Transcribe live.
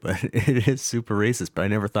but it is super racist. But I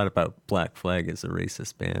never thought about Black Flag as a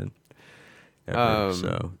racist band ever.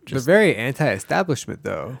 So they're very anti-establishment,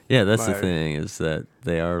 though. yeah, that's the thing is that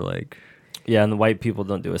they are like. Yeah, and the white people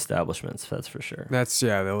don't do establishments. That's for sure. They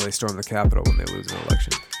storm the Capitol when they lose an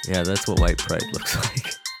election. Yeah, that's what white pride looks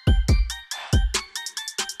like.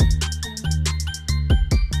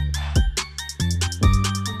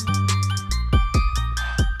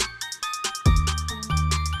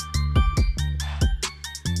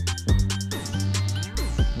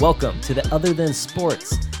 Welcome to the Other Than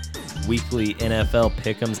Sports weekly NFL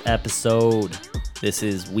Pick'ems episode. This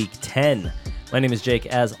is week 10. My name is Jake,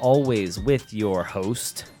 as always, with your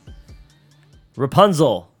host,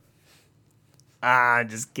 Rapunzel.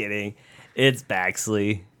 Just kidding. It's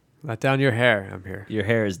Baxley. Let down your hair. I'm here. Your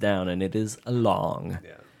hair is down, and it is long.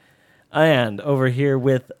 Yeah. And over here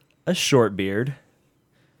with a short beard,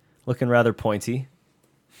 looking rather pointy,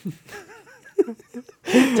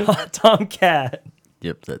 Tomcat.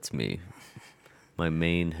 Yep, that's me. My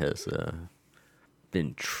mane has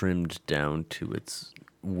been trimmed down to its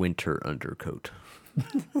winter undercoat.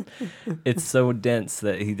 It's so dense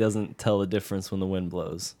that he doesn't tell the difference when the wind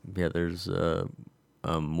blows. Yeah, there's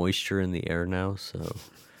moisture in the air now, so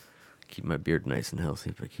keep my beard nice and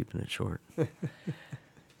healthy by keeping it short.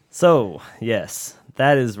 So, yes,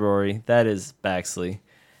 that is Rory. That is Baxley.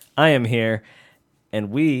 I am here, and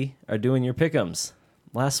we are doing your pick'ems.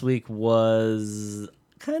 Last week was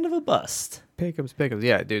kind of a bust. Pick'ems.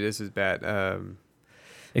 Yeah, dude, this is bad.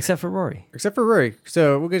 Except for Rory. Except for Rory.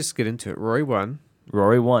 So we'll just get into it. Rory won.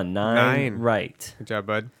 Rory won. Nine. Right. Good job,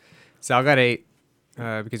 bud. Sal got 8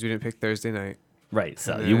 because we didn't pick Thursday night. Right,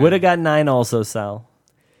 Sal. You would have got 9 also, Sal.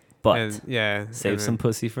 But save some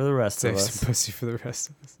pussy for the rest of us. Save some pussy for the rest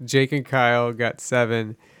of us. Jake and Kyle got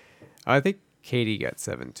 7. I think Katie got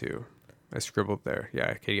 7 too. I scribbled there.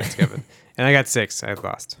 Yeah, Katie got 7. And I got 6. I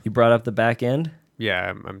lost. You brought up the back end? Yeah,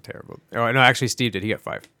 I'm terrible. Oh, no, actually, Steve did. He got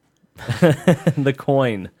 5. The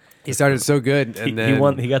coin. He started so good, and then he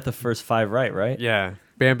won. He got the first 5 right? Yeah.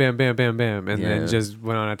 Bam, bam, bam, bam, bam. And then just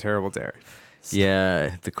went on a terrible tear.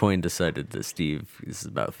 Yeah, the coin decided that Steve is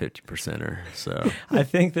about 50%er. So I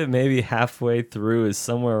think that maybe halfway through is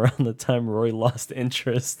somewhere around the time Roy lost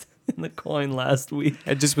interest in the coin last week.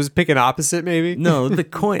 It just was picking opposite, maybe? No, the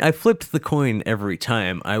coin. I flipped the coin every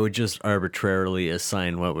time. I would just arbitrarily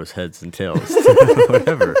assign what was heads and tails to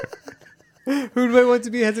whatever. Who do I want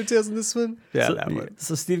to be heads or tails in this one? Yeah, so, that one.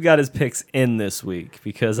 So Steve got his picks in this week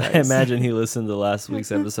because I imagine he listened to last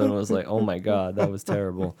week's episode and was like, "Oh my god, that was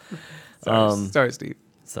terrible." Sorry, Steve.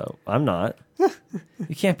 So I'm not.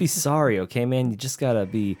 You can't be sorry, okay, man? You just gotta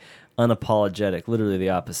be unapologetic. Literally the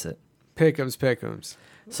opposite. Pick'ems.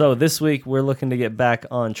 So this week we're looking to get back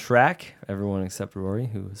on track. Everyone except Rory,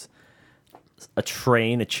 who was a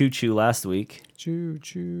choo-choo last week.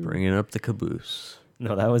 Choo-choo. Bringing up the caboose.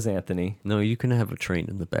 No, that was Anthony. No, you can have a train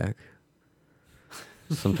in the back.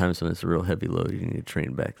 Sometimes when it's a real heavy load, you need a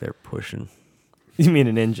train back there pushing. You mean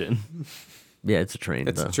an engine? Yeah, it's a train.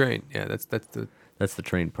 That's a train. Yeah, that's the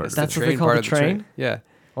train part. That's of what it. they call the train? Yeah.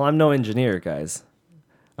 Well, I'm no engineer, guys.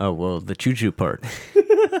 Oh, well, the choo-choo part.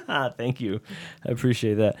 Thank you. I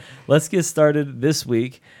appreciate that. Let's get started this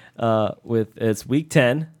week with it's week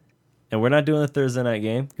 10, and we're not doing the Thursday night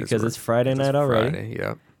game because it's Friday night already. Friday,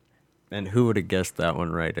 yeah. And who would have guessed that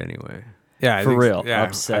one right anyway? Yeah, for real. Yeah,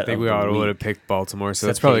 Upset I think of we the all week. would have picked Baltimore, so Except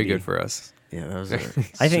that's probably Katie. good for us. Yeah, that was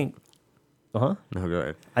I think. No, go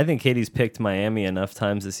ahead. I think Katie's picked Miami enough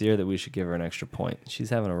times this year that we should give her an extra point. She's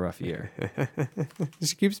having a rough year.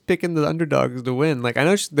 She keeps picking the underdogs to win. Like, I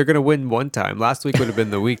know they're going to win one time. Last week would have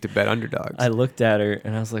been the week to bet underdogs. I looked at her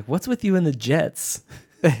and I was like, "What's with you and the Jets?"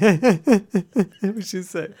 What did she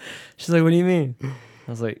say? She's like, "What do you mean?"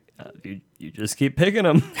 I was like, "You just keep picking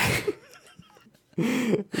them."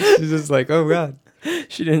 She's just like, oh, God.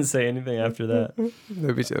 She didn't say anything after that.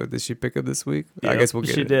 Maybe did she pick up this week? Yeah, I guess we'll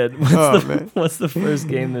get she it. did. Man. What's the first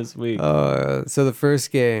game this week? So the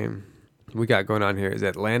first game we got going on here is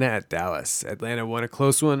Atlanta at Dallas. Atlanta won a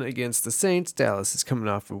close one against the Saints. Dallas is coming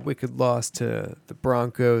off a wicked loss to the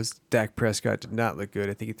Broncos. Dak Prescott did not look good.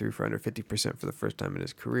 I think he threw for under 50% for the first time in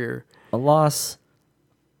his career. A loss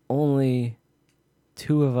only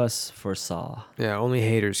 2 of us foresaw. Yeah, only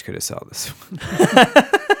haters could have saw this one.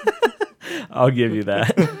 I'll give you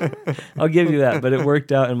that. I'll give you that, but it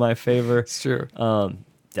worked out in my favor. It's true.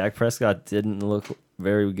 Dak Prescott didn't look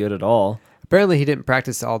very good at all. Apparently, he didn't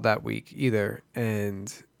practice all that week either,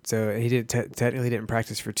 and so he technically didn't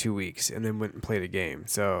practice for 2 weeks, and then went and played a game.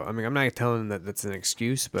 So, I mean, I'm not telling him that that's an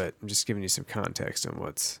excuse, but I'm just giving you some context on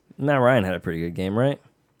what's. Matt Ryan had a pretty good game, right?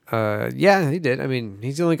 Yeah, he did. I mean,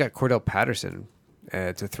 he's only got Cordell Patterson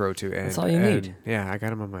to throw to. And, That's all you need. Yeah, I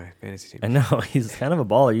got him on my fantasy I team. know he's kind of a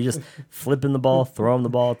baller. You just flipping the ball, throwing the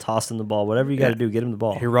ball, tossing the ball, whatever you got to do, get him the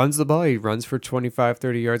ball. He runs the ball. He runs for 25,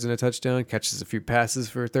 30 yards and a touchdown, catches a few passes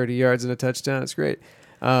for 30 yards and a touchdown. It's great.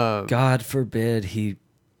 God forbid he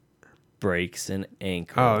breaks an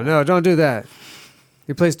ankle. Oh, no, don't do that.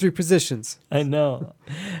 He plays 3 positions. I know.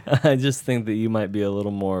 I just think that you might be a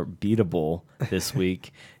little more beatable this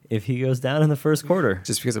week if he goes down in the first quarter.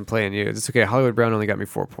 Just because I'm playing you. It's okay. Hollywood Brown only got me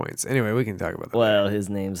 4 points. Anyway, we can talk about that. Well, his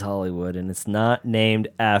name's Hollywood, and it's not named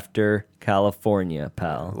after California,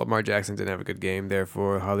 pal. Lamar Jackson didn't have a good game.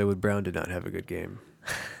 Therefore, Hollywood Brown did not have a good game.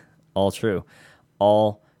 All true.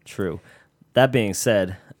 All true. That being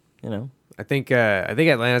said, I think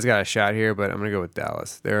Atlanta's got a shot here, but I'm going to go with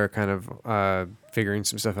Dallas. They're kind of figuring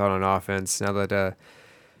some stuff out on offense now that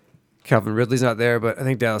Calvin Ridley's not there, but I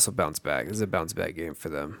think Dallas will bounce back. This is a bounce back game for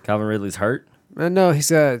them. Calvin Ridley's hurt? No, he's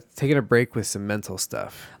taking a break with some mental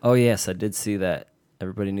stuff. Oh, yes, I did see that.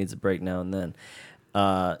 Everybody needs a break now and then.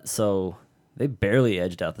 So they barely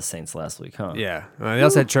edged out the Saints last week, huh? Yeah. They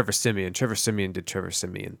also had Trevor Siemian. Trevor Siemian did Trevor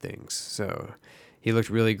Siemian things. So he looked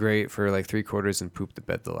really great for like 3 quarters and pooped the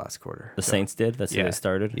bed the last quarter. The Saints did? That's how they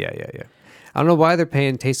started? Yeah. I don't know why they're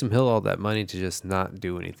paying Taysom Hill all that money to just not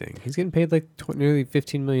do anything. He's getting paid like nearly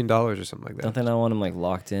 $15 million or something like that. Don't they not want him like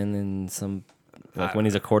locked in some... Like when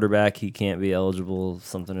he's a quarterback, he can't be eligible,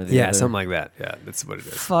 something or the other. Yeah, something like that. Yeah, that's what it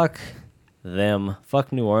is. Fuck them.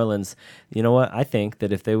 Fuck New Orleans. You know what? I think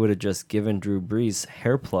that if they would have just given Drew Brees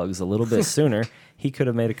hair plugs a little bit sooner, he could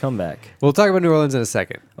have made a comeback. We'll talk about New Orleans in a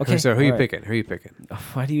second. Okay. So who are you all right. picking? Who are you picking?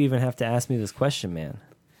 Why do you even have to ask me this question, man?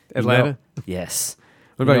 Atlanta? You know- yes.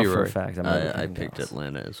 What about you, for a Rory? fact? I picked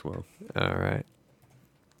Atlanta as well. All right.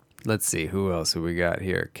 Let's see. Who else have we got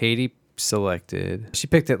here? Katie selected. She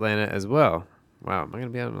picked Atlanta as well. Wow. Am I going to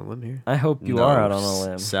be out on a limb here? I hope you are out on a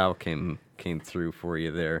limb. Sal came through for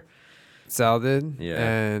you there. Sal did? Yeah.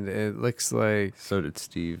 And it looks like... So did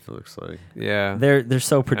Steve, it looks like. Yeah. They're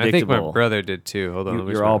so predictable. I think my brother did too. Hold on.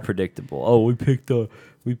 You're all predictable. Oh, we picked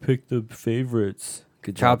the favorites.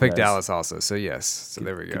 Good job, Cal picked guys. Dallas also. So yes. So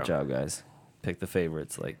there we go. Good job, guys. Pick the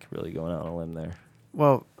favorites. Like really going out on a limb there.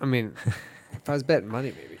 Well, I mean, if I was betting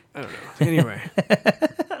money, maybe. I don't know. Anyway.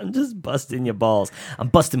 I'm just busting your balls. I'm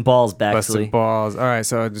busting balls, Baxley. Busting balls. All right.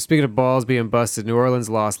 So speaking of balls being busted, New Orleans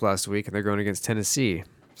lost last week, and they're going against Tennessee.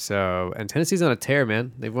 So, and Tennessee's on a tear,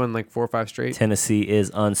 man. They've won like 4 or 5 straight. Tennessee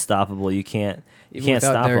is unstoppable. You can't without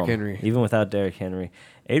stop Derrick them. Henry. Even without Derrick Henry.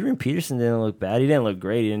 Adrian Peterson didn't look bad. He didn't look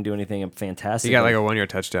great. He didn't do anything fantastic. He got like a 1-year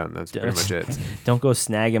touchdown. That's pretty much it. Don't go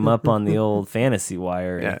snag him up on the old fantasy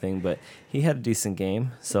wire or Yeah. anything, but he had a decent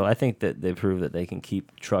game. So I think that they proved that they can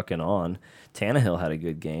keep trucking on. Tannehill had a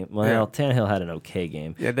good game. Well, Yeah. Tannehill had an okay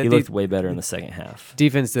game. Yeah, he looked way better in the second half.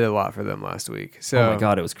 Defense did a lot for them last week. So, Oh my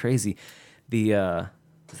God, it was crazy. The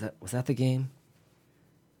was that the game?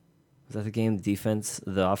 Was that the game?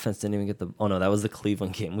 The offense didn't even get the. Oh no, that was the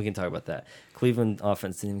Cleveland game. We can talk about that. Cleveland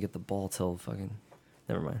offense didn't even get the ball till fucking.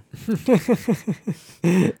 Never mind.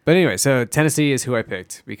 But anyway, so Tennessee is who I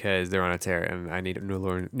picked because they're on a tear, and I need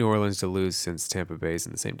New Orleans to lose since Tampa Bay's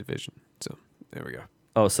in the same division. So there we go.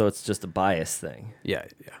 Oh, so it's just a bias thing. Yeah,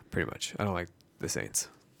 pretty much. I don't like the Saints.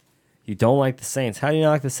 You don't like the Saints? How do you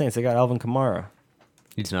not like the Saints? They got Alvin Kamara.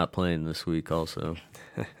 He's not playing this week also.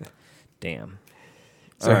 Damn.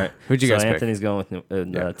 So, all right. who'd you guys pick? Anthony's going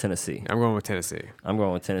with Yeah. Tennessee. I'm going with Tennessee. I'm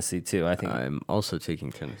going with Tennessee too. I think I'm also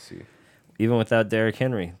taking Tennessee. even without Derrick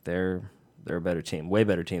Henry, they're a better team, way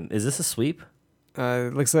better team. Is this a sweep?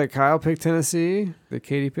 It looks like Kyle picked Tennessee. That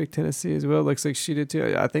Katie picked Tennessee as well. Looks like she did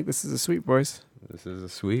too. I think this is a sweep, boys. This is a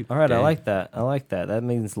sweep. All right, I game. like that. That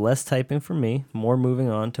means less typing for me, more moving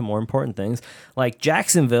on to more important things, like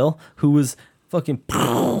Jacksonville, who was fucking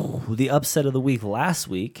the upset of the week last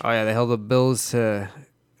week. Oh yeah, they held the Bills to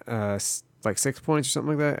like 6 points or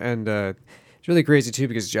something like that, and it's really crazy too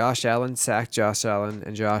because Josh Allen sacked Josh Allen,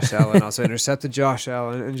 and Josh Allen also intercepted Josh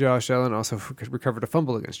Allen, and Josh Allen also recovered a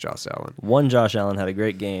fumble against Josh Allen. One Josh Allen had a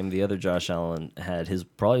great game. The other Josh Allen had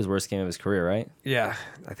probably his worst game of his career, right? Yeah,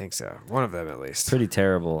 I think so. One of them at least. Pretty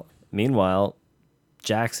terrible. Meanwhile,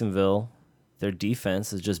 Jacksonville, their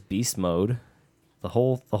defense is just beast mode the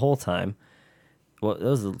whole time. Well, that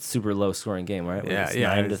was a super low scoring game, right? Yeah, It's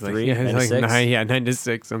yeah. 9-3, Yeah, 9-6?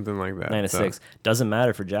 9-6, something like that. 9-6. Doesn't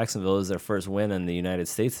matter for Jacksonville. It was their first win in the United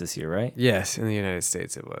States this year, right? Yes, in the United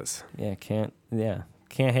States it was. Yeah, can't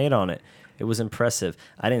hate on it. It was impressive.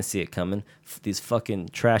 I didn't see it coming. These fucking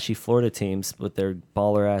trashy Florida teams with their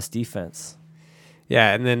baller ass defense.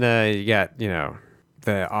 Yeah, and then you got,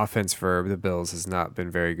 the offense for the Bills has not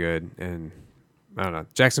been very good, and I don't know.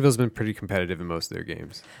 Jacksonville's been pretty competitive in most of their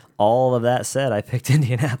games. All of that said, I picked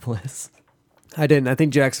Indianapolis. I didn't. I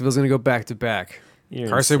think Jacksonville's going to go back to back. You're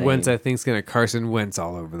Carson insane. Wentz, I think, is going to Carson Wentz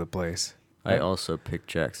all over the place. I also picked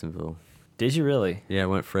Jacksonville. Did you really? Yeah, I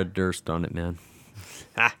went Fred Durst on it, man.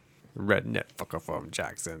 Ha! Redneck fucker from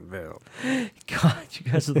Jacksonville. God, you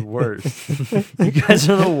guys are the worst. You guys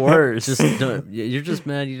are the worst. You're just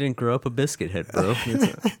mad you didn't grow up a biscuit head, bro.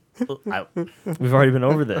 We've already been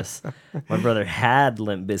over this. My brother had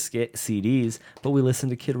Limp Bizkit CDs, but we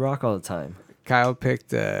listened to Kid Rock all the time. Kyle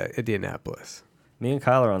picked Indianapolis. Me and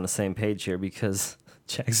Kyle are on the same page here because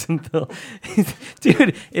Jacksonville.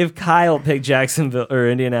 Dude, if Kyle picked Jacksonville or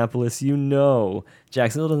Indianapolis, you know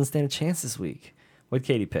Jacksonville doesn't stand a chance this week. What'd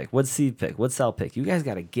Katie pick? What'd Steve pick? What'd Sal pick? You guys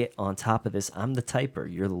got to get on top of this. I'm the typer.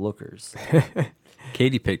 You're the lookers.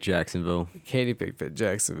 Katie picked Jacksonville. Katie picked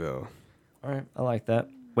Jacksonville. All right, I like that.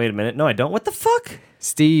 Wait a minute. No, I don't. What the fuck?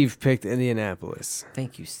 Steve picked Indianapolis.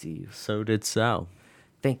 Thank you, Steve. So did Sal.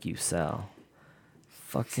 Thank you, Sal.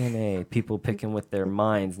 Fucking A. People picking with their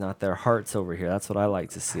minds, not their hearts over here. That's what I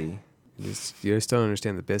like to see. You just don't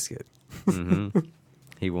understand the biscuit. Mm-hmm.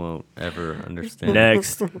 He won't ever understand.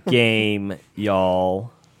 Next game,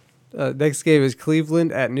 y'all. Next game is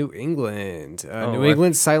Cleveland at New England. New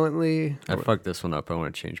England silently. I fucked this one up. I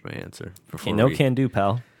want to change my answer. Okay, no can do,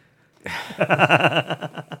 pal.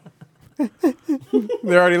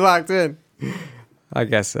 They're already locked in. I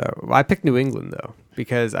guess so. I picked New England, though,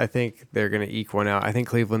 because I think they're going to eke one out. I think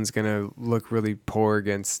Cleveland's going to look really poor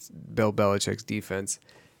against Bill Belichick's defense,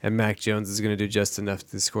 and Mac Jones is going to do just enough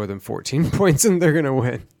to score them 14 points, and they're going to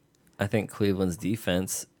win. I think Cleveland's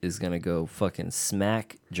defense is going to go fucking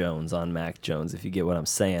smack Jones on Mac Jones, if you get what I'm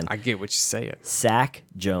saying. I get what you're saying. Sack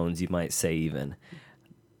Jones, you might say even.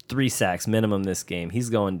 3 sacks minimum this game. He's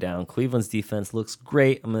going down. Cleveland's defense looks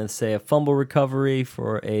great. I'm going to say a fumble recovery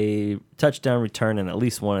for a touchdown return and at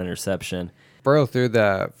least 1 interception. Burrow threw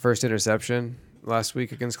the first interception last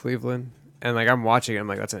week against Cleveland. And, I'm watching it. I'm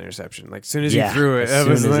like, that's an interception. As soon as he threw it.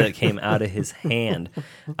 As soon as it came out of his hand.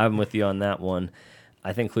 I'm with you on that one.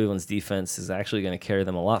 I think Cleveland's defense is actually going to carry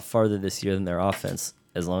them a lot farther this year than their offense,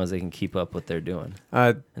 as long as they can keep up what they're doing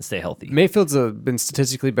and stay healthy. Mayfield's been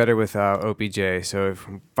statistically better without OBJ, so if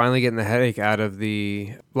finally getting the headache out of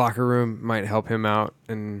the locker room might help him out.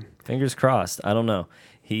 And fingers crossed. I don't know.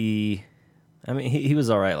 He was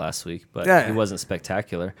all right last week, but he wasn't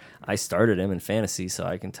spectacular. I started him in fantasy, so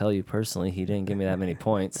I can tell you personally, he didn't give me that many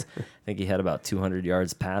points. I think he had about 200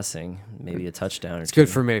 yards passing, maybe a touchdown or two. It's good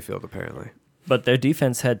for Mayfield, apparently. But their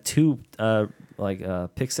defense had 2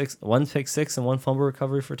 pick six, 1 pick six and 1 fumble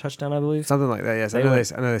recovery for a touchdown, I believe. Something like that, yes. I know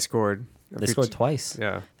they scored. They scored twice.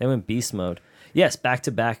 Yeah. They went beast mode. Yes,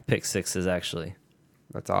 back-to-back pick sixes, actually.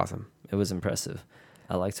 That's awesome. It was impressive.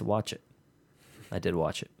 I like to watch it. I did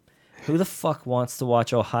watch it. Who the fuck wants to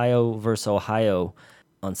watch Ohio versus Ohio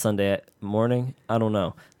on Sunday morning? I don't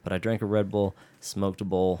know. But I drank a Red Bull, smoked a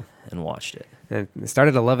bowl, and watched it. And it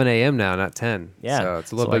started at 11 a.m. now, not 10. Yeah. So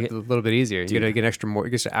it's a little bit easier. You're going to get extra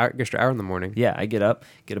hour in the morning. Yeah, I get up,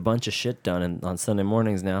 get a bunch of shit done and on Sunday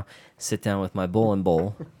mornings now, sit down with my bull and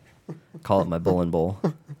bowl. Call it my bull and bowl.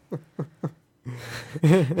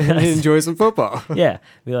 Enjoy some football. Yeah.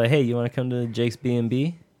 Be like, hey, you want to come to Jake's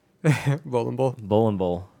B&B? Bowl and bowl. Bowl and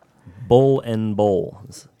bowl. Bowl and bowl.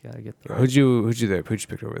 Gotta get the right. Who'd you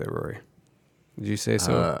pick over there, Rory? Did you say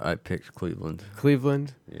so? I picked Cleveland.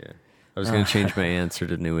 Cleveland? Yeah. I was going to change my answer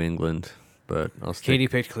to New England, but I'll stick. Katie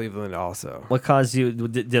picked Cleveland also. What caused you?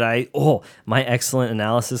 Did I? Oh, my excellent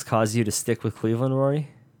analysis caused you to stick with Cleveland, Rory?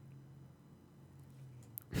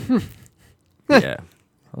 Yeah.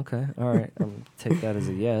 Okay. All right. I'll take that as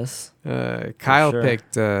a yes. Kyle sure.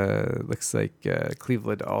 picked, looks like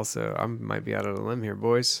Cleveland also. I might be out on a limb here,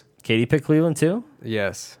 boys. Katie picked Cleveland too?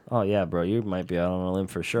 Yes. Oh, yeah, bro. You might be out on a limb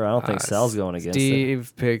for sure. I don't think Sal's going against it.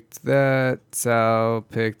 Steve picked that. Sal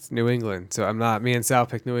picked New England. So me and Sal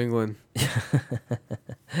picked New England.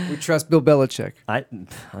 We trust Bill Belichick.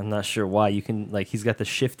 I'm not sure why. You can, he's got the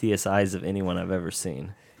shiftiest eyes of anyone I've ever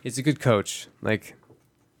seen. He's a good coach.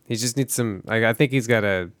 He just needs some. I think he's got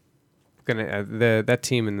that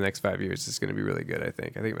team in the next 5 years is going to be really good. I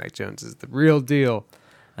think Mac Jones is the real deal.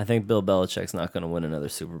 I think Bill Belichick's not going to win another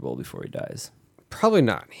Super Bowl before he dies. Probably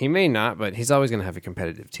not. He may not, but he's always going to have a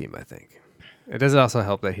competitive team, I think. It does also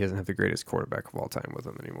help that he doesn't have the greatest quarterback of all time with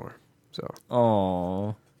him anymore. So.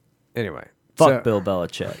 Oh. Anyway. Fuck Bill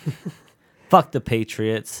Belichick. Fuck the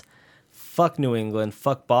Patriots. Fuck New England.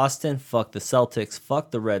 Fuck Boston. Fuck the Celtics.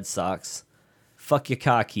 Fuck the Red Sox. Fuck your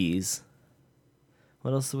cockies.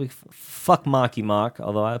 What else do we... Fuck Mocky Mock,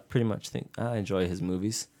 although I pretty much think... I enjoy his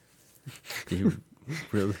movies. Do you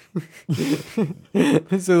really?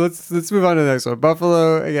 So let's move on to the next one.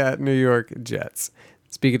 Buffalo, I got New York Jets.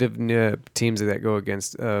 Speaking of teams that go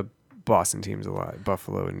against Boston teams a lot.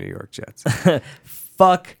 Buffalo and New York Jets.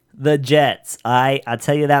 Fuck the Jets. I'll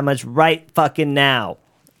tell you that much right fucking now.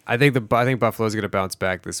 I think Buffalo's going to bounce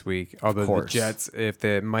back this week. Although the course. Jets, if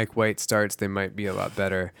the Mike White starts, they might be a lot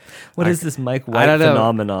better. What is this Mike I White don't know.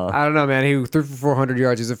 phenomenon? I don't know, man. He threw for 400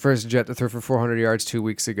 yards. He's the first Jet to throw for 400 yards 2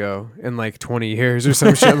 weeks ago in like 20 years or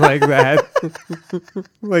some shit like that.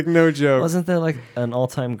 Like, no joke. Wasn't there like an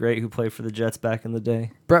all-time great who played for the Jets back in the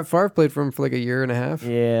day? Brett Favre played for him for like a year and a half.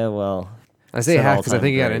 Yeah, well, I say said half because I all-time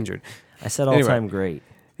think he got great. injured. I said Anyway. all-time great.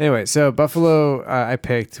 Anyway, so Buffalo, I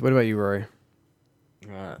picked. What about you, Rory?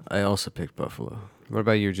 I also picked Buffalo. What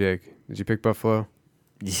about you, Jake? Did you pick Buffalo?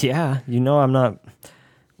 Yeah, I'm not.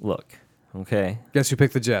 Look, okay, Guess who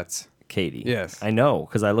picked the Jets? Katie. Yes. I know,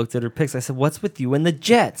 because I looked at her picks. I said, "What's with you and the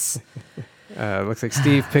Jets?" Looks like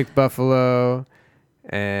Steve picked Buffalo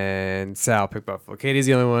and Sal picked Buffalo. Katie's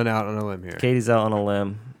the only one out on a limb here. Katie's out on a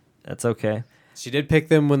limb. That's okay. She did pick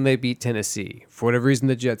them when they beat Tennessee. For whatever reason,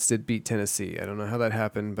 the Jets did beat Tennessee. I don't know how that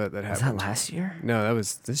happened, but that Was happened. that last year? No, that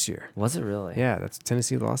was this year. Was it really? Yeah, that's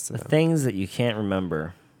Tennessee lost to The them. things that you can't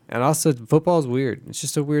remember. And also, football is weird. It's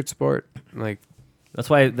just a weird sport. Like, That's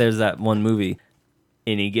why there's that one movie,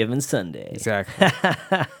 Any Given Sunday. exactly.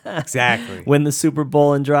 Exactly. Win the Super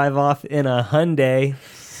Bowl and drive off in a Hyundai.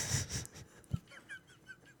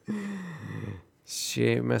 She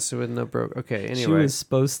ain't messing with no broke. Okay, She anyway. was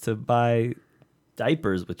supposed to buy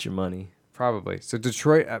diapers with your money. Probably. So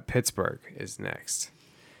Detroit at Pittsburgh is next.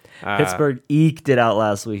 Pittsburgh eked it out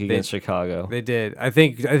last week against Chicago. They did. I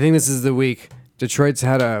think this is the week. Detroit's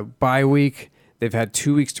had a bye week. They've had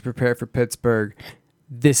 2 weeks to prepare for Pittsburgh.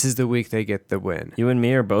 This is the week they get the win. You and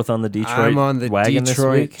me are both on the Detroit I'm on the wagon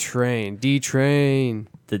Detroit this week. train. D-train.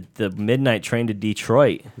 The midnight train to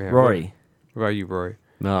Detroit. Yeah, Rory. What about you, Rory?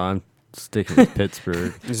 No, I'm sticking with Pittsburgh.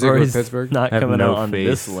 You sticking with Rory's Pittsburgh? not I have coming no out on faith.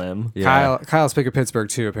 this limb. Yeah. Kyle's picking Pittsburgh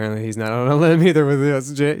too. Apparently, he's not on a limb either with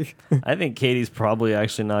us, Jake. I think Katie's probably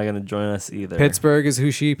actually not going to join us either. Pittsburgh is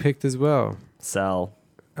who she picked as well. Sal.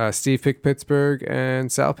 Steve picked Pittsburgh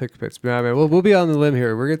and Sal picked Pittsburgh. I mean, we'll be on the limb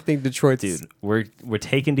here. We're gonna think Detroit's. Dude, we're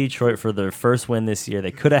taking Detroit for their first win this year. They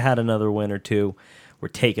could have had another win or two. We're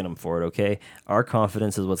taking them for it, okay? Our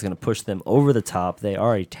confidence is what's going to push them over the top. They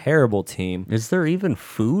are a terrible team. Is there even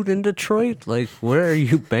food in Detroit? Like, where are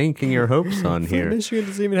you banking your hopes on here? Michigan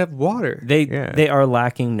doesn't even have water. They are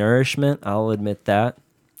lacking nourishment. I'll admit that.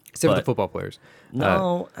 Except for But- the football players.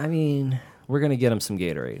 No, I mean, we're going to get them some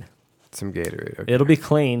Gatorade. Some Gatorade. Okay. It'll be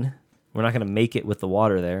clean. We're not going to make it with the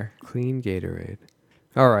water there. Clean Gatorade.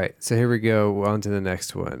 All right, so here we go. On to the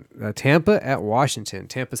next one. Tampa at Washington.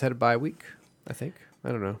 Tampa's had a bye week, I think. I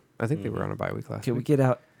don't know. I think they were on a bye week last Can we week. get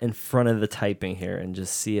out in front of the typing here and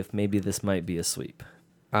just see if maybe this might be a sweep?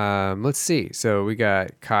 Let's see. So we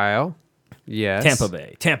got Kyle. Yes.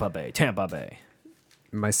 Tampa Bay.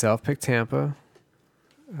 Myself picked Tampa.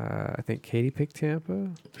 I think Katie picked Tampa.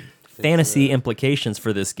 Fantasy implications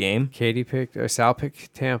for this game. Katie picked, or Sal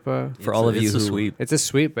picked Tampa. For all of you it's a who sweep. It's a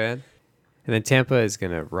sweep, man. And then Tampa is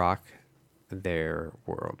going to rock their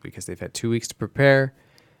world because they've had 2 weeks to prepare.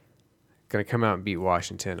 Going to come out and beat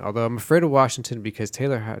Washington. Although I'm afraid of Washington because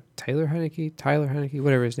Tyler Heineke,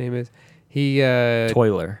 whatever his name is, he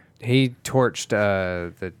Toiler. torched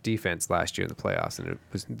the defense last year in the playoffs, and it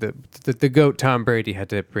was the GOAT Tom Brady had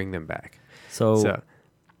to bring them back. So,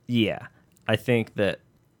 yeah, I think that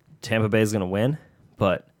Tampa Bay is going to win,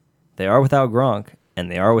 but they are without Gronk, and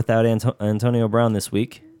they are without Antonio Brown this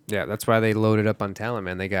week. Yeah, that's why they loaded up on talent,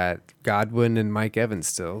 man. They got Godwin and Mike Evans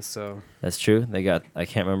still, so That's true. They got, I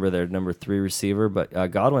can't remember their number 3 receiver, but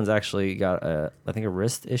Godwin's actually got, I think, a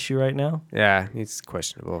wrist issue right now. yeah, he's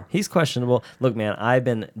questionable. He's questionable. Look, man, I've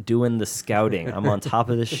been doing the scouting. I'm on top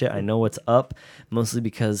of this shit. I know what's up, mostly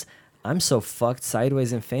because I'm so fucked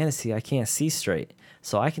sideways in fantasy, I can't see straight.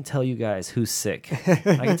 So I can tell you guys who's sick.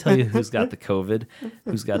 I can tell you who's got the COVID,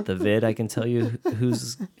 who's got the vid. I can tell you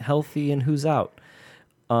who's healthy and who's out.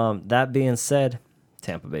 That being said,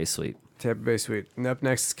 Tampa Bay sweep. Tampa Bay sweep. And up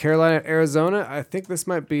next is Carolina, Arizona. I think this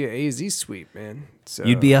might be an AZ sweep, man. So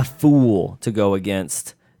You'd be a fool to go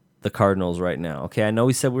against the Cardinals right now. Okay, I know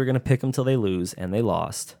we said we were going to pick them till they lose, and they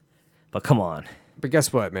lost. But come on. But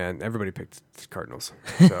guess what, man? Everybody picked the Cardinals,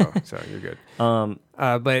 so you're good.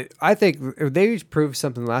 But I think they proved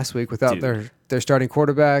something last week without Dude. their starting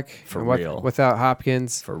quarterback, For and real. without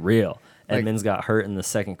Hopkins. For real. Like- Edmonds got hurt in the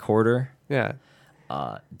second quarter. Yeah,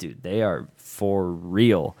 Dude, they are for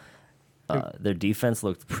real. Their defense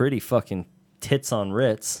looked pretty fucking tits on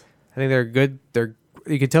Ritz. I think they're good.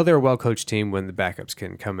 You can tell they're a well-coached team when the backups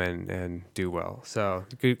can come in and do well. So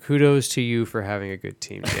kudos to you for having a good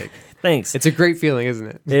team, Jake. Thanks. It's a great feeling, isn't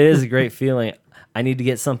it? It is a great feeling. I need to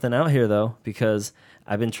get something out here, though, because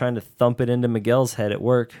I've been trying to thump it into Miguel's head at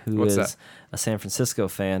work, who What's is that? a San Francisco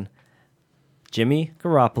fan. Jimmy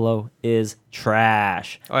Garoppolo is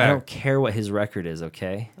trash. Oh, yeah. I don't care what his record is,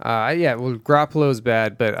 okay? Yeah, well, Garoppolo's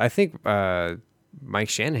bad, but I think Mike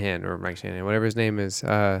Shanahan, whatever his name is,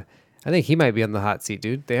 I think he might be on the hot seat,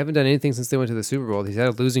 dude. They haven't done anything since they went to the Super Bowl. He's had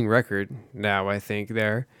a losing record now, I think,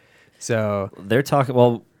 there. So, They're talking,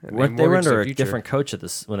 well, And weren't they they were mortgaged under their a future. different coach at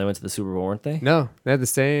this when they went to the Super Bowl, weren't they? no, they had the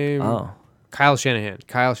same. Oh. Kyle Shanahan.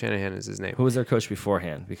 Kyle Shanahan is his name. Who was their coach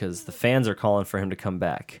beforehand? Because the fans are calling for him to come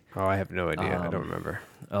back. Oh, I have no idea. I don't remember.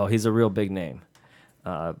 Oh, he's a real big name.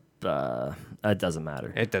 It doesn't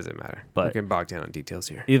matter. It doesn't matter. But- we can bog down on details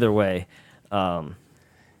here. Either way,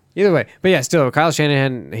 Either way, but yeah, still, Kyle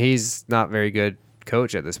Shanahan, he's not very good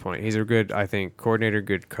coach at this point. He's a good, I think, coordinator,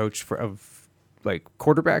 good coach of like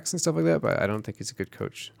quarterbacks and stuff like that, but I don't think he's a good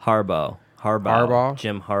coach. Harbaugh.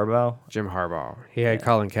 Jim Harbaugh. Jim Harbaugh. He had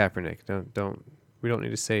Colin Kaepernick. We don't need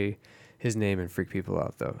to say his name and freak people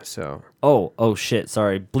out though. So Oh shit.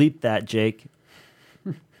 Sorry. Bleep that, Jake.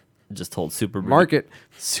 Just told super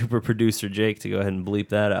producer Jake to go ahead and bleep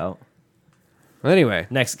that out. well, anyway,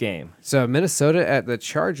 Next game. so Minnesota at the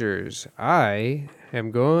Chargers. I am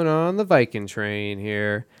going on the Viking train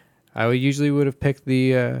here. I usually would have picked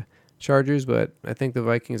the Chargers, but I think the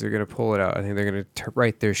Vikings are going to pull it out. I think they're going to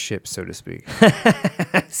right their ship, so to speak.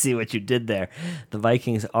 See what you did there. The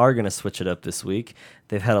Vikings are going to switch it up this week.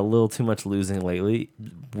 They've had a little too much losing lately.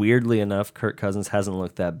 Weirdly enough, Kirk Cousins hasn't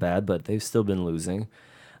looked that bad, but they've still been losing.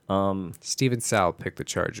 Steven Sal picked the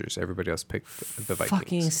Chargers. Everybody else picked the Vikings.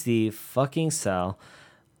 Fucking Steve, fucking Sal.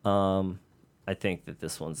 I think that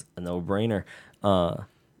this one's a no-brainer.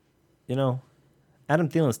 You know, Adam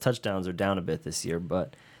Thielen's touchdowns are down a bit this year,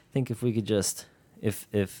 but I think if we could just,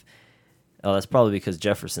 that's probably because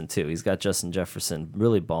Jefferson too. He's got Justin Jefferson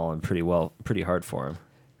really balling pretty hard for him.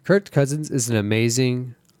 Kirk Cousins is an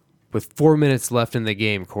amazing, with 4 minutes left in the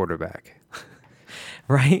game, quarterback.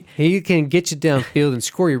 Right? He can get you downfield and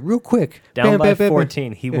score you real quick. Down Bam, by bam, bam, bam.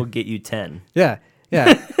 14, he will get you 10. Yeah.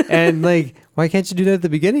 And like, why can't you do that at the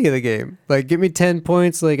beginning of the game? Like, give me 10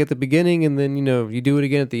 points like at the beginning, and then you do it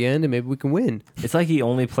again at the end, and maybe we can win. It's like he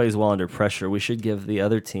only plays well under pressure. We should give the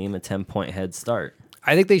other team a 10-point head start.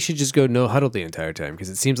 I think they should just go no huddle the entire time because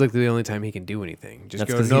it seems like the only time he can do anything. Just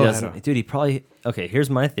That's go because no he huddle. doesn't. Dude, he probably. Okay, here's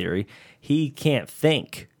my theory. He can't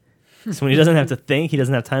think. So when he doesn't have to think, he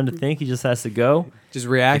doesn't have time to think. He just has to go. Just It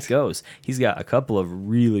react. goes. He's got a couple of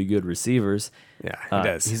really good receivers. Yeah, he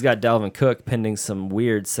does. He's got Dalvin Cook pending some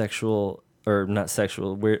weird some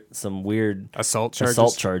weird assault charges.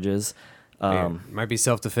 assault charges. Might be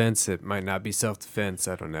self-defense. It might not be self-defense.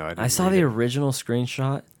 I don't know. I saw the original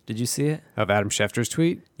screenshot. Did you see it? of Adam Schefter's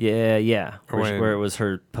tweet. Yeah. When- Where it was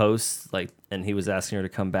her post, and he was asking her to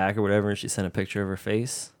come back or whatever, and she sent a picture of her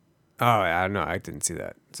face. Oh, I don't know. I didn't see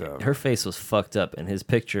that. So Her face was fucked up, and his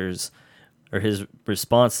pictures or his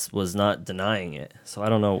response was not denying it. So I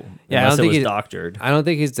don't know. Yeah, I unless don't it was think doctored. I don't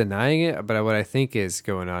think he's denying it, but what I think is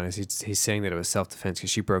going on is he's saying that it was self-defense because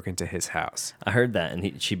she broke into his house. I heard that,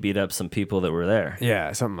 and she beat up some people that were there.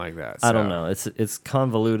 Yeah, something like that. I don't So- know. It's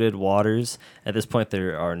convoluted waters. At this point,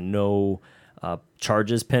 there are no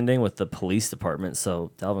charges pending with the police department,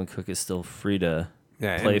 so Dalvin Cook is still free to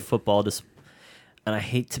play and- football. And I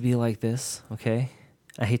hate to be like this, okay?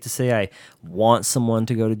 I hate to say I want someone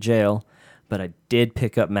to go to jail, but I did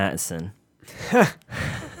pick up Mattison. And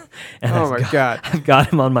Oh my God. I've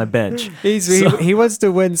got him on my bench. He wants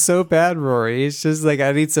to win so bad, Rory. He's just like,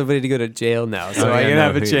 I need somebody to go to jail now, so I can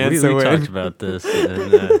have a chance to we talked win. about this.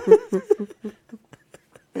 And,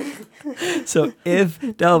 So if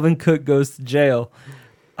Dalvin Cook goes to jail,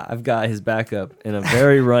 I've got his backup in a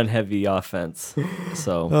very run-heavy offense.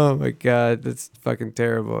 So Oh my God, that's fucking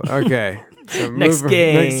terrible. Okay, so Next Next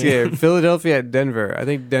game. game, Philadelphia at Denver. I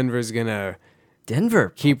think Denver's gonna Denver,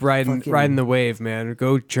 keep riding the wave, man.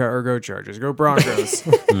 Go Chargers, go Broncos.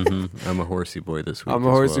 I'm a horsey boy this week. I'm a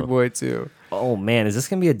as horsey well. boy too. Oh man, is this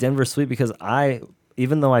gonna be a Denver sweep? Because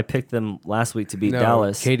even though I picked them last week to beat No,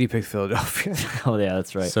 Dallas. Katie picked Philadelphia. Oh yeah,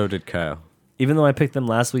 that's right. So did Kyle. Even though I picked them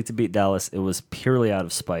last week to beat Dallas, it was purely out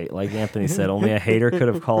of spite. Like Anthony said, only a hater could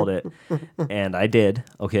have called it, and I did.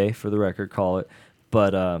 Okay, for the record, call it.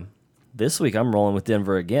 But this week I'm rolling with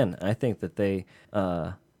Denver again. I think that they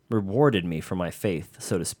rewarded me for my faith,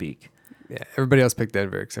 so to speak. Yeah, everybody else picked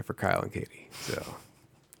Denver except for Kyle and Katie. So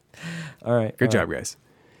All right, good job, guys.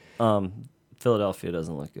 Philadelphia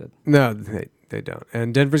doesn't look good. No, they don't.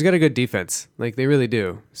 And Denver's got a good defense. Like, they really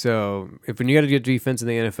do. So, when you got a good defense in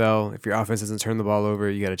the NFL, if your offense doesn't turn the ball over,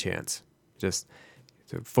 you got a chance.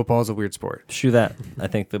 Football's a weird sport. Shoot that. I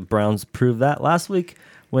think the Browns proved that last week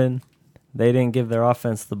when They didn't give their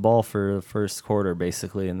offense the ball for the first quarter,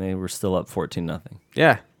 basically, and they were still up 14-0.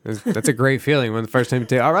 Yeah, that's a great feeling when the first time you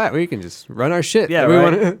take, all right, we can just run our shit. Yeah, that we right?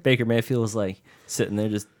 wanna-" Baker Mayfield was like sitting there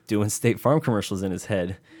just doing State Farm commercials in his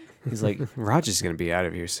head. He's like, Rodgers is going to be out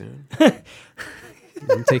of here soon.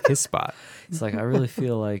 Take his spot. it's like, I really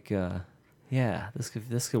feel like,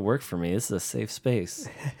 this could work for me. This is a safe space.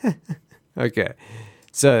 Okay,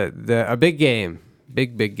 so a big game.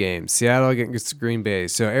 Big game. Seattle against Green Bay.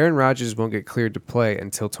 So Aaron Rodgers won't get cleared to play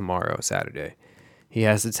until tomorrow, Saturday. He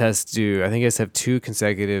has to I think he has to have 2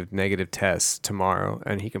 consecutive negative tests tomorrow,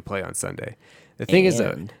 and he can play on Sunday. The thing is,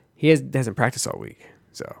 though, he hasn't practiced all week.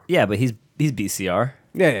 So Yeah, but he's BCR.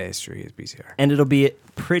 yeah, it's true. He has BCR. And it'll be a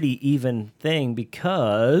pretty even thing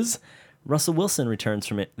because Russell Wilson returns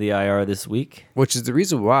from the IR this week. Which is the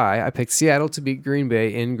reason why I picked Seattle to beat Green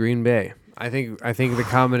Bay in Green Bay. I think the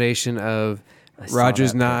combination of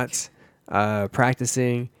Rodgers not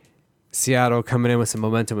practicing, Seattle coming in with some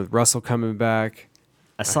momentum with Russell coming back.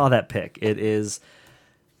 I saw that pick. It is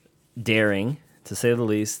daring, to say the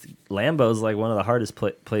least. Lambeau's like one of the hardest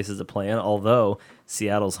places to play in, although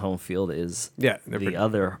Seattle's home field is the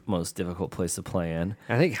other most difficult place to play in.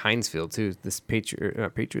 I think Heinz Field, too. This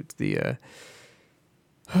Patriots, the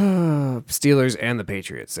Steelers and the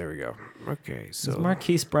Patriots. There we go. Okay, so Is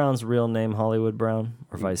Marquise Brown's real name Hollywood Brown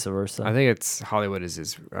or vice versa? I think it's Hollywood is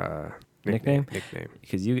his Nickname? Nickname.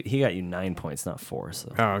 Because he got you 9 points, not 4.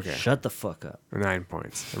 So Oh, okay. shut the fuck up. 9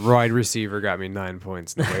 points. A wide receiver got me 9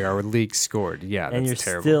 points. The way our league scored. Yeah, And you're that's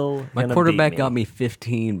terrible. still My gonna quarterback beat got me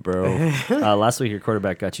 15, bro. Last week your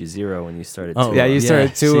quarterback got you 0 when you started. Oh, Yeah, you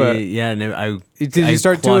started Tua. See, yeah, no, Did you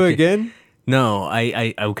start Tua again? No,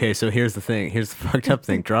 okay, so here's the thing. Here's the fucked up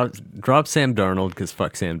thing. Drop Sam Darnold, because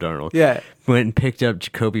fuck Sam Darnold. Yeah. Went and picked up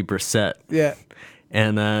Jacoby Brissett. Yeah.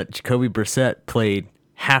 And Jacoby Brissett played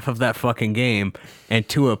half of that fucking game, and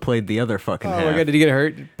Tua played the other fucking Oh half. my god, did he get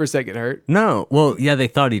hurt? Did Brissett get hurt? No, well, yeah, they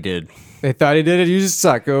thought he did. They thought he did it. You just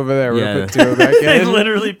suck over there. We're Yeah. gonna put Tua back They in.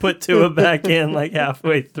 literally put Tua back in like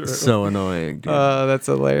halfway through. So annoying, dude. Oh, that's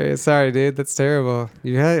hilarious. Sorry, dude. That's terrible.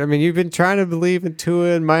 You've been trying to believe in Tua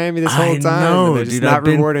in Miami this whole I time. know, and they're just dude. not I've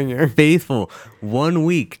been rewarding you. faithful. 1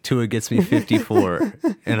 week, Tua gets me 54,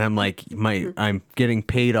 and I'm like, I'm getting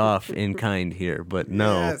paid off in kind here, but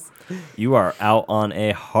no. Yes. You are out on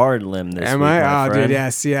a hard limb this Am week, I? my Oh, friend. dude. Yeah,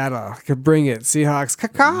 Seattle could bring it. Seahawks.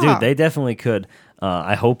 Caca. Dude, they definitely could.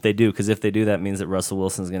 I hope they do, because if they do, that means that Russell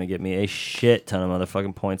Wilson's going to get me a shit ton of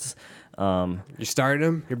motherfucking points. You started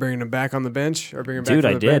him? You're bringing him back on the bench? Or bringing him back Dude,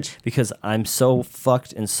 from I the did, bench? because I'm so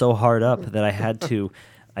fucked and so hard up that I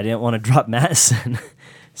didn't want to drop Madison.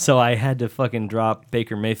 So I had to fucking drop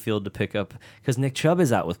Baker Mayfield to pick up, because Nick Chubb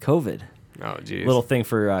is out with COVID. Oh, geez. Little thing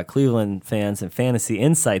for Cleveland fans and fantasy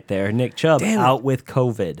insight there. Nick Chubb Damn it. out with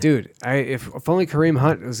COVID. Dude, if only Kareem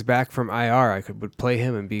Hunt was back from IR, I would play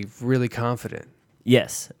him and be really confident.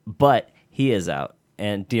 Yes, but he is out,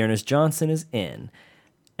 and Dearness Johnson is in,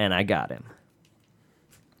 and I got him.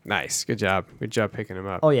 Nice. Good job. Good job picking him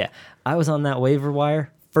up. Oh, yeah. I was on that waiver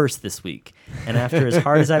wire first this week, and after as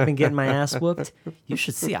hard as I've been getting my ass whooped, you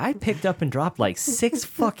should see, I picked up and dropped like 6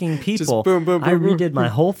 fucking people. boom, boom, I boom, boom. redid my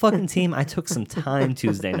whole fucking team. I took some time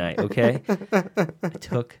Tuesday night, okay? I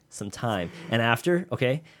took some time. And after,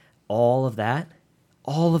 okay, all of that,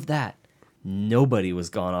 nobody was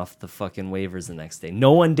gone off the fucking waivers the next day.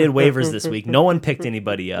 No one did waivers this week. No one picked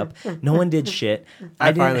anybody up. No one did shit.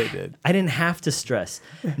 I finally did. I didn't have to stress.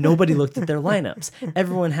 Nobody looked at their lineups.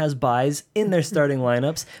 Everyone has buys in their starting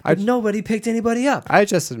lineups, but nobody picked anybody up. I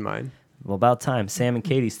adjusted mine. Well, about time. Sam and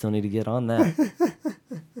Katie still need to get on that.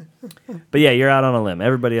 But yeah, you're out on a limb.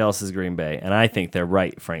 Everybody else is Green Bay, and I think they're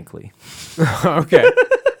right, frankly. Okay.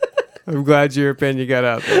 I'm glad your opinion got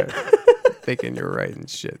out there. Thinking you're right and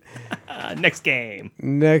shit. Next game.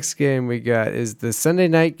 Next game we got is the Sunday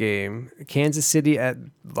night game, Kansas City at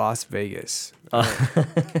Las Vegas.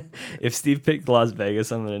 If Steve picked Las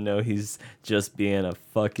Vegas, I'm going to know he's just being a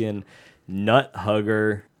fucking nut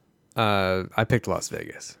hugger. I picked Las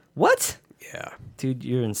Vegas. What? Yeah. Dude,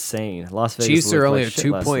 you're insane. Las Vegas Chiefs are looked only like a shit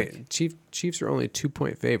 2 last point week. Chiefs are only a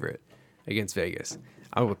 2-point favorite against Vegas.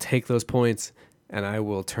 I will take those points and I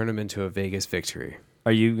will turn them into a Vegas victory.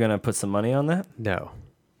 Are you going to put some money on that? No,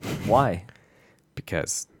 Why?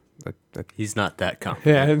 because He's not that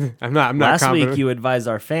confident. yeah, I'm not Last confident. week, you advised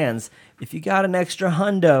our fans, if you got an extra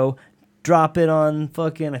hundo, drop it on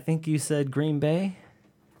fucking, I think you said Green Bay?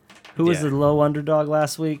 Who was Yeah. the low underdog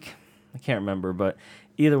last week? I can't remember, but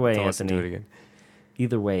either way, Don't listen to it Anthony. again.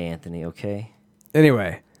 Either way, Anthony, okay?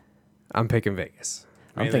 Anyway, I'm picking Vegas.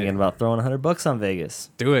 I'm Really? thinking about throwing $100 on Vegas.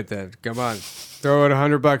 Do it then. Come on, throw it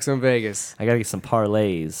 $100 on Vegas. I got to get some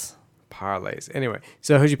parlays. parlays. Anyway,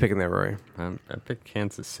 so who'd you pick in there, Rory? I picked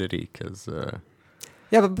Kansas City because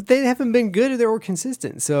Yeah, but they haven't been good or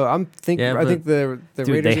consistent. So I think the Dude, Raiders they are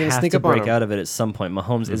going to have sneak to up on break them. out of it at some point.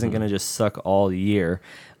 Mahomes isn't going to just suck all year.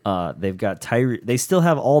 They've got Tyree. They still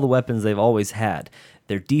have all the weapons they've always had.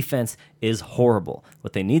 Their defense is horrible.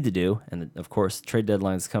 What they need to do, and of course, trade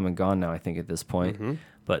deadline's come and gone now, I think, at this point,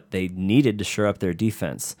 but they needed to shore up their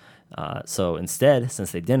defense. So instead,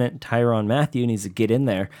 since they didn't, Tyrann Mathieu needs to get in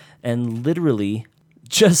there and literally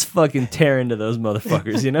just fucking tear into those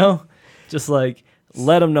motherfuckers, you know? Just like,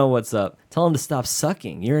 let them know what's up. Tell them to stop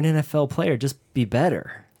sucking. You're an NFL player. Just be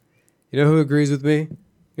better. You know who agrees with me?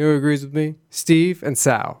 You know who agrees with me? Steve and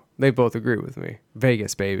Sal. They both agree with me.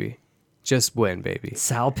 Vegas, baby. Just win, baby.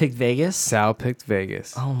 Sal picked Vegas? Sal picked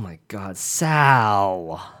Vegas. Oh my God,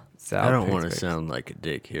 Sal. Sal I don't picked want to Vegas. sound like a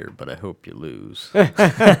dick here, but I hope you lose.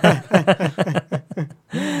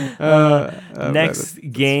 Next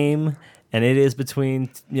game, and it is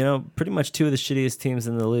between, pretty much two of the shittiest teams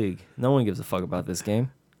in the league. No one gives a fuck about this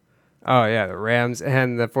game. Oh, yeah, the Rams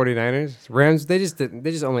and the 49ers. Rams, they just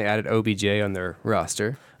only added OBJ on their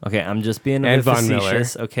roster. Okay, I'm just being a And bit Von Miller.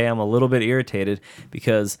 facetious. Okay, I'm a little bit irritated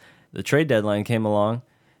because the trade deadline came along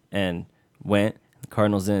and went. The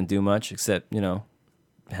Cardinals didn't do much except,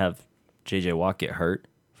 have J.J. Watt get hurt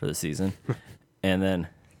for the season. And then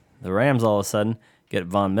the Rams all of a sudden get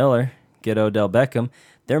Von Miller, get Odell Beckham.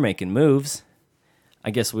 They're making moves. I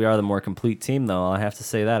guess we are the more complete team, though. I have to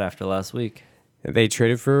say that after last week. They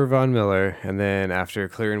traded for Von Miller, and then after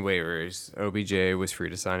clearing waivers, OBJ was free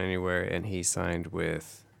to sign anywhere, and he signed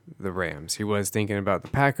with the Rams. He was thinking about the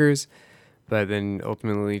Packers, but then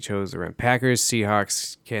ultimately chose the Rams. Packers,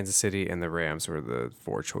 Seahawks, Kansas City, and the Rams were the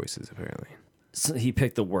four choices, apparently. So he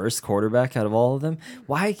picked the worst quarterback out of all of them.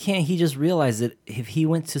 Why can't he just realize that if he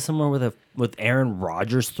went to somewhere with Aaron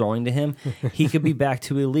Rodgers throwing to him, he could be back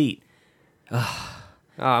to elite?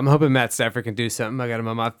 I'm hoping Matt Stafford can do something. I got him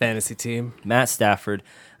on my fantasy team. Matt Stafford,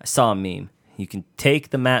 I saw a meme. You can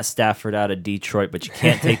take the Matt Stafford out of Detroit, but you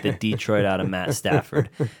can't take the Detroit out of Matt Stafford.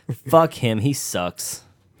 Fuck him. He sucks.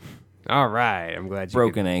 All right. I'm glad you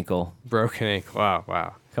Broken ankle. Broken ankle.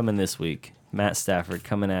 Wow. Coming this week. Matt Stafford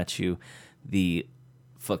coming at you. The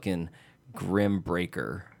fucking Grim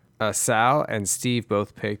Breaker. Sal and Steve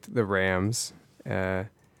both picked the Rams.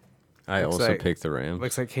 I Looks also like- picked the Rams.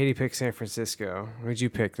 Looks like Katie picked San Francisco. Who'd you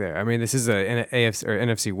pick there? I mean, this is a AFC or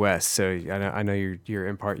NFC West, so I know you're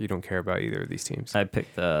in part you don't care about either of these teams. I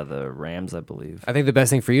picked the Rams, I believe. I think the best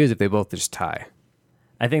thing for you is if they both just tie.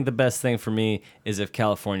 I think the best thing for me is if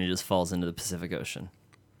California just falls into the Pacific Ocean.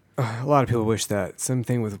 A lot of people wish that. Same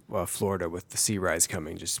thing with Florida with the sea rise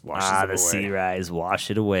coming, just washes it away. The sea rise,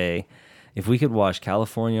 wash it away. If we could wash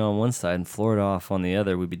California on one side and Florida off on the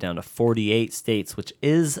other, we'd be down to 48 states, which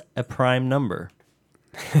is a prime number.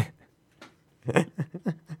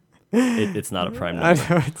 It's not a prime I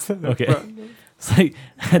number. know it's not a Okay. problem. It's like,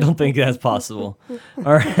 I don't think that's possible.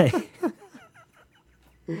 All right.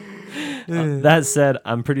 That said,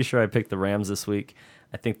 I'm pretty sure I picked the Rams this week.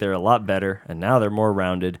 I think they're a lot better, and now they're more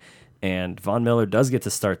rounded. And Von Miller does get to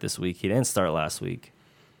start this week. He didn't start last week.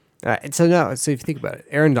 So if you think about it,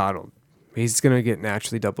 Aaron Donald, he's going to get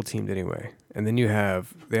naturally double teamed anyway. And then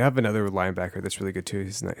they have another linebacker that's really good too.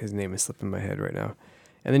 His name is slipping my head right now.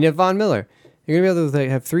 And then you have Von Miller. You're going to be able to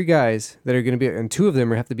have three guys that are going to be, and two of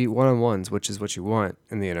them have to beat one-on-ones, which is what you want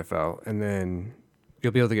in the NFL. And then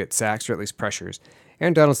you'll be able to get sacks or at least pressures.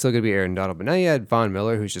 Aaron Donald's still going to be Aaron Donald, but now you had Von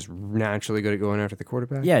Miller, who's just naturally good at going after the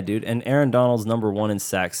quarterback. Yeah, dude. And Aaron Donald's number one in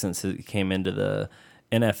sacks since he came into the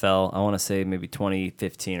NFL. I want to say maybe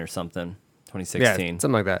 2015 or something, 2016. Yeah,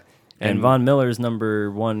 something like that. And Von Miller's number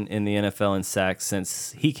one in the NFL in sacks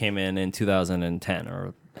since he came in 2010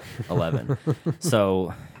 or 11.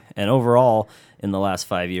 So, and overall, in the last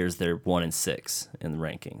 5 years, they're 1-6 in the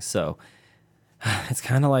rankings. So, it's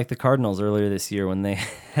kind of like the Cardinals earlier this year when they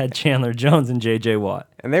had Chandler Jones and J.J. Watt.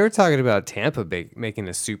 And they were talking about Tampa making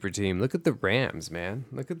a super team. Look at the Rams, man.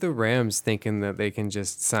 Look at the Rams thinking that they can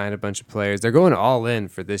just sign a bunch of players. They're going all in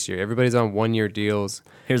for this year. Everybody's on one-year deals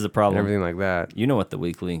Here's the and problem. everything like that. You know what the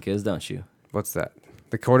weak link is, don't you? What's that?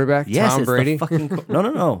 The quarterback? Yes, Tom it's Brady? the fucking...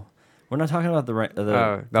 No. We're not talking about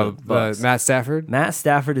the Bucks. Matt Stafford? Matt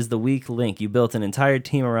Stafford is the weak link. You built an entire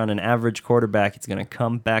team around an average quarterback. It's going to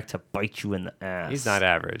come back to bite you in the ass. He's not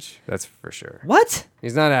average. That's for sure. What?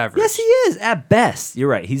 He's not average. Yes, he is. At best. You're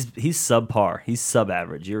right. He's subpar. He's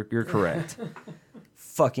sub-average. You're correct.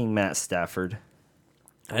 Fucking Matt Stafford.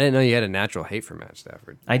 I didn't know you had a natural hate for Matt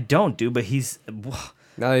Stafford. I don't, dude, but he's...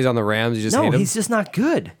 Now that he's on the Rams, you just hate him? he's just not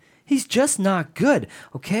good. He's just not good,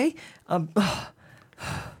 okay?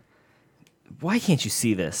 Why can't you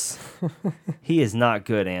see this? He is not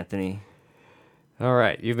good, Anthony. All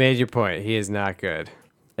right, you made your point. He is not good.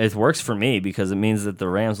 It works for me because it means that the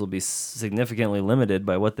Rams will be significantly limited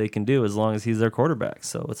by what they can do as long as he's their quarterback.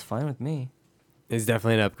 So it's fine with me. He's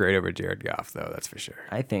definitely an upgrade over Jared Goff, though. That's for sure.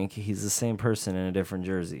 I think he's the same person in a different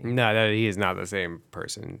jersey. No, he is not the same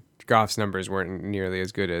person. Goff's numbers weren't nearly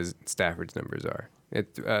as good as Stafford's numbers are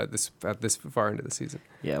this far into the season.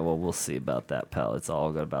 Yeah, well, we'll see about that, pal. It's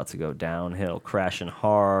all about to go downhill, crashing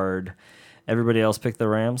hard. Everybody else picked the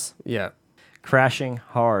Rams? Yeah. Crashing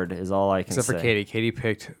hard is all I can say. Except for Katie. Katie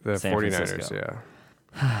picked the San 49ers, Francisco.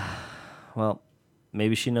 yeah. Well,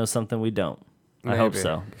 maybe she knows something we don't. I hope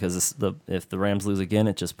so, because if the Rams lose again,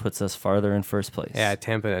 it just puts us farther in first place. Yeah,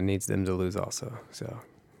 Tampa needs them to lose also. So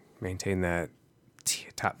maintain that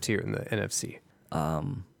top tier in the NFC.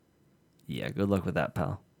 Yeah, good luck with that,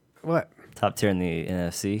 pal. What? Top tier in the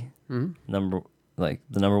NFC? Mm-hmm.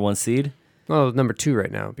 The number one seed? Well, number 2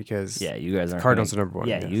 right now because Yeah, you guys aren't. Cardinals are number 1.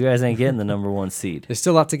 Yeah, yes. you guys ain't getting the number one seed. There's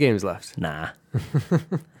still lots of games left. Nah.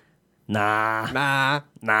 Nah.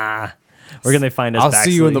 Nah. Where can they find us? I'll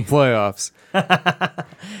see you in the Baxley?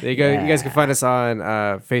 playoffs. You guys can find us on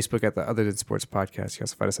Facebook at the Other Than Sports Podcast. You can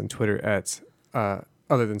also find us on Twitter at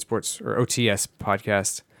Other Than Sports or OTS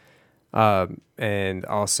Podcast. And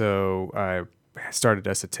also, I started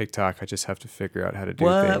us a TikTok. I just have to figure out how to do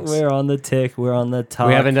things. We're on the tick. We're on the top.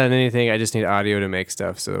 We haven't done anything. I just need audio to make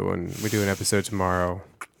stuff. So when we do an episode tomorrow,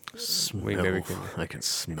 I can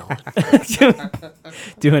smell it.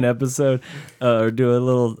 do an episode or do a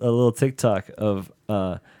little TikTok of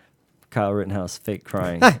Kyle Rittenhouse fake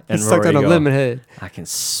crying and stuck Rory on a go, lemon head. I can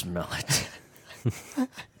smell it.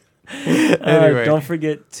 Anyway. Don't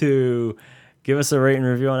forget to give us a rate and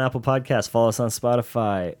review on Apple Podcasts. Follow us on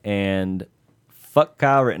Spotify and fuck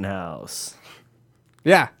Kyle Rittenhouse.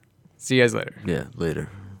 Yeah. See you guys later. Yeah, later.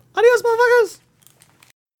 Adios, motherfuckers.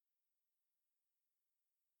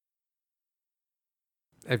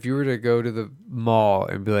 If you were to go to the mall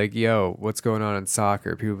and be like, yo, what's going on in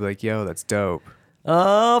soccer? People would be like, yo, that's dope.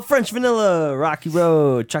 French vanilla, Rocky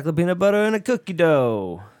Road, chocolate peanut butter, and a cookie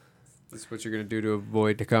dough. This is what you're going to do to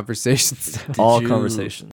avoid the conversations. All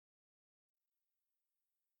conversations.